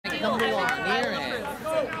number 1 here.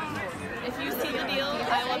 If you see the deal,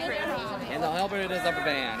 I will approve. And the helper is upper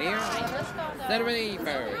band here. Set ready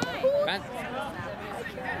for fence.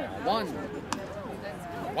 1.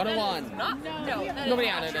 1-1. Nobody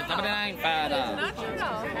out of it. Number 9 for the Not true, no.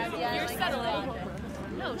 You're settling.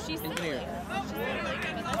 No, she's engineer.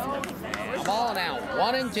 A ball now.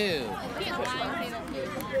 1 and 2.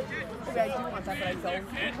 I do want that, but I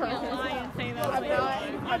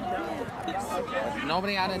don't.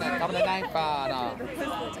 Nobody out in the top of the 9 for the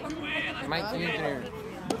MIT engineer.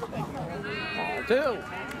 2.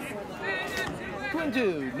 2 and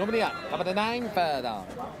 2. Nobody out. Top of the 9 for the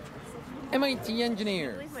MIT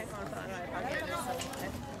engineer.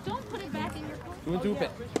 Don't put it back in your pocket. 2 and 2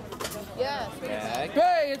 pitch. Yes.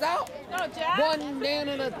 Hey, it's out. No, Jack. 1 down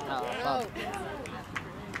in the top.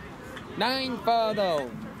 9 for the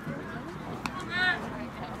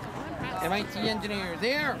MIT engineers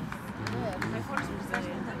there.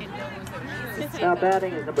 Now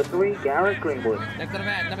batting is number 3, Garrett Greenwood. Next to the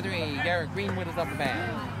bat, number 3, Garrett Greenwood is up the bat.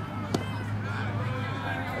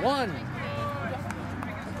 1.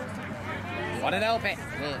 1 and 0 pitch.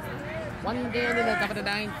 1 down in the top of the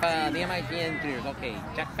 9 for the MIT engineers. Okay,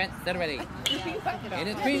 check fence, set ready. And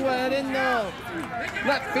it's Greenwood in the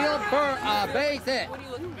left field for a base hit.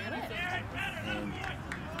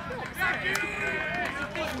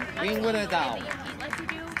 Greenwood is out.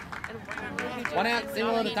 1 out,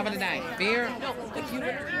 single at the top of the 9. Fear.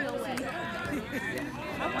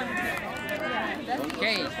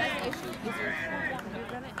 Okay.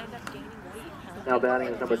 Now batting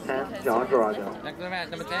is number 10, John Drago. Next to the bat,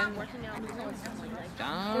 number 10.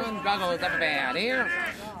 John Drago is up the bat here.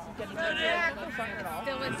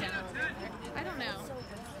 Still went down. I don't know.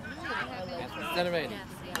 Set it ready.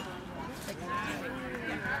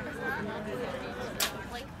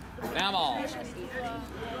 Now ball.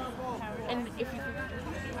 And if you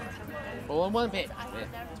 4-1 pitch.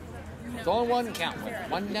 It's all 1 count.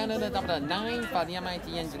 1 down to the top of the 9 for the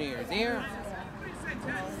MIT engineers here.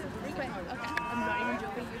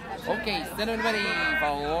 Okay, set it ready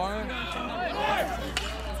for.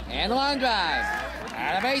 And the line drive.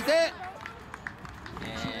 Out of base hit.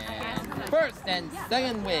 And first and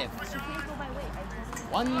second whiff.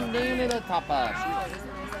 1 down to the top of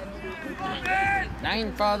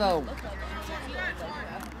 9 for the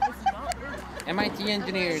MIT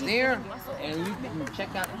engineers here, and you can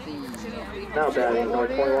check out the. Now batting is number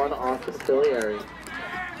 21, Austin Stilieri.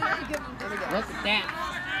 Look at that.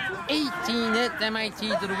 18 hits MIT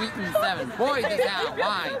to the Wheaton 7. Boy, this out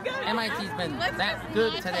why MIT's been that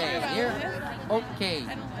good today. Here, okay.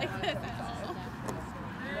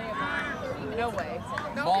 No way.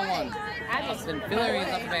 Ball 1. Austin Stilieri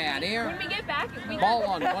is up bad here. when we get back, Ball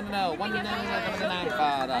 1. 1-0. 1-0 to 9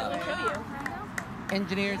 for the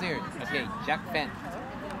engineers here. Okay, Jack Fent.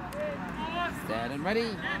 Set and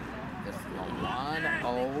ready. This is a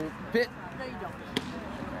 1-0 pit.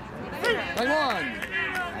 Play 1.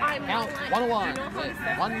 Count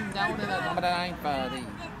 1-1. 1 down to the number 9 for the.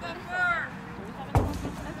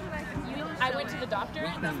 I went to the doctor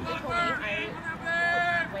and that's what they told me.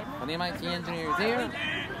 For the MIT engineers here.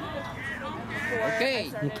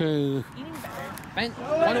 Okay. Okay. Fent.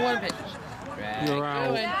 1-1 pitch. You're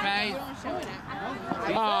out. Drag.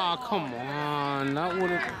 Ah, come on. That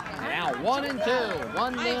would have. Now 1 and 2.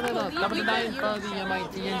 1 down to the number 9 for the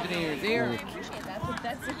MIT engineers here.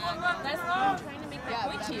 That's trying to make the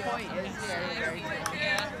point to you. Point is very, very good.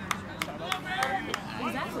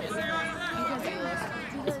 Exactly.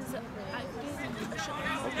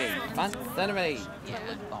 Okay, bunt, center ready.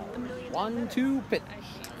 1-2 pitch.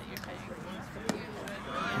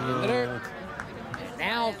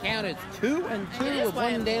 Now count is 2 and 2 with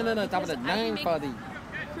 1 down on the top of the 9 for the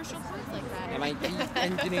MIT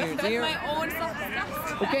engineers here. My own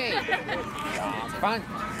self-defense. Okay, bunt,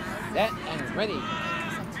 set and ready.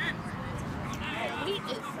 Wheat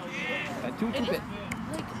is so A 2-2 pitch.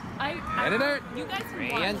 Editor, you guys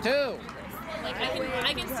 3 want. and 2. Like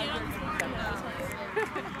I can stand on this one.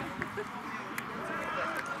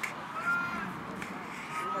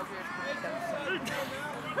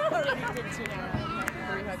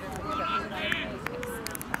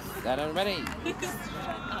 Set and ready.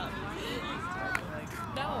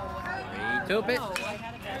 No. 3-2 pitch.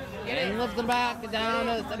 And lifts the back down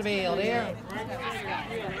to the center field here.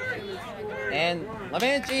 And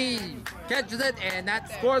Levanchi catches it, and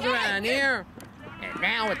that scores around here. And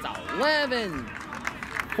now it's 11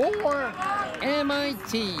 for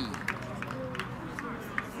MIT.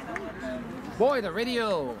 Boy, the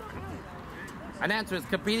radio announcer is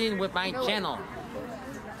competing with my channel.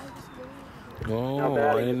 Oh,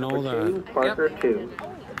 I didn't know that. Parker 2.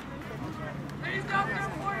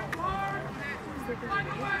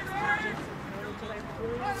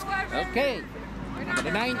 Okay.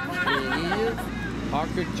 Number 9 is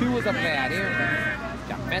Parker 2 is up bad here.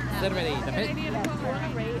 Jack Fent, set ready. The pitch.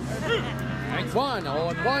 Nice one.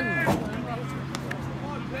 0-1.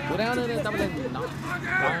 Go down to the double end.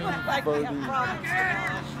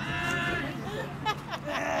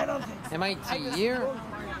 9-30. MIT here.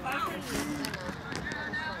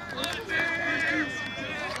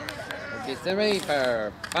 Okay, set ready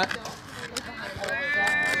for punt.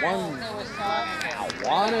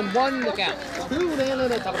 1-1 to count. 2 down to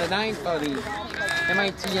the top of the 9 for the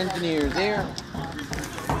MIT engineers there.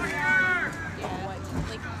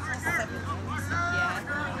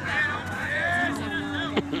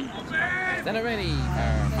 Set it ready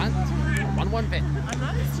for punt. 1-1 pitch.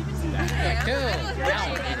 2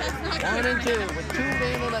 down. 1 and 2 with 2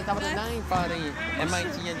 down to the top of the 9 for the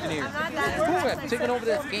MIT engineers. Who have taken over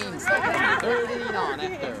this game 13 on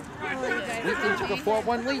after Wheaton took a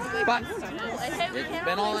 4-1 lead, but it's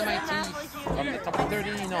been all MIT from the top of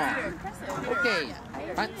 13 on. Okay,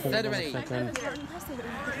 punt, set it ready. Jack Fent.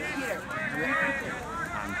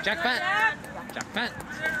 Jack Fent.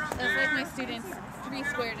 That's like my students. 3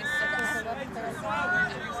 squared is 6.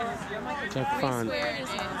 Jack 3 Fent. squared is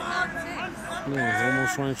 6. Yeah,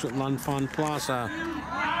 almost ranks with Lanfan Plaza.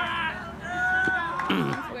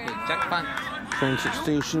 Jack Fent. Transit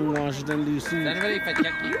Station, Washington, D.C. Set it ready for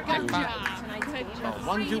Jack Fent.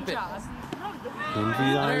 1-2 pitch.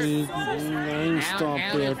 NVI stop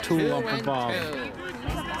there, 2 up above.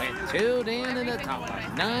 With 2 down in the top.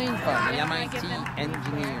 9 for the MIT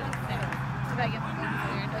engineer.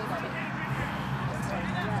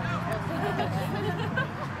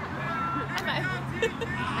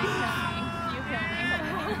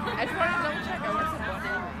 I just wanted to double check. I wasn't one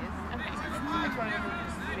anyways. Okay. I just wanted to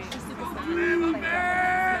be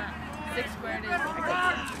 6 squared is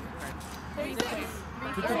 36.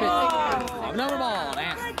 Another ball.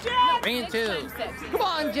 That's 3-2. Come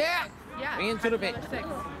on, Jack. Yeah. 3-2 to pitch. 6.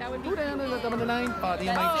 That would be 2 down in the top of the 9 for the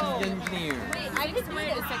MIT engineer. Wait, I just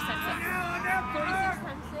squared is 6 times 6. 36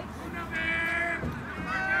 times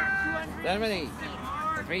 6? Set ready.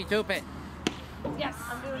 3-2 pitch. Yes.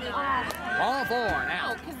 I'm doing it. Ball 4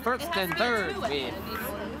 now. First and third with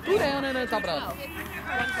 2 down in the top of the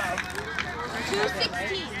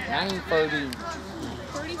 216. 9-30.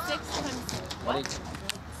 36 times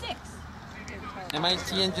 6.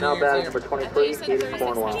 MIT Now engineers batting here. number 23, Hayden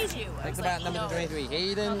Cornwell. Thanks about number 23.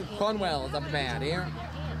 Hayden Cornwell is up bat here.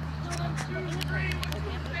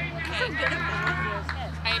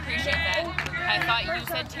 I appreciate that. I thought you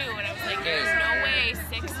said 2, and I was like, there's no way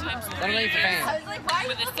 6 times 3 Seven rates fan.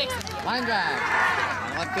 with a 6. Line drive.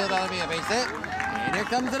 On left field, that'll be a base hit. And here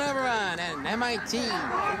comes an overrun. And MIT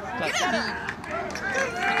just keep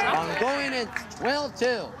on going at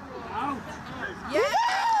 12-2. Yeah!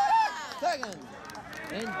 Second.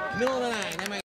 In middle of the 9. MIT.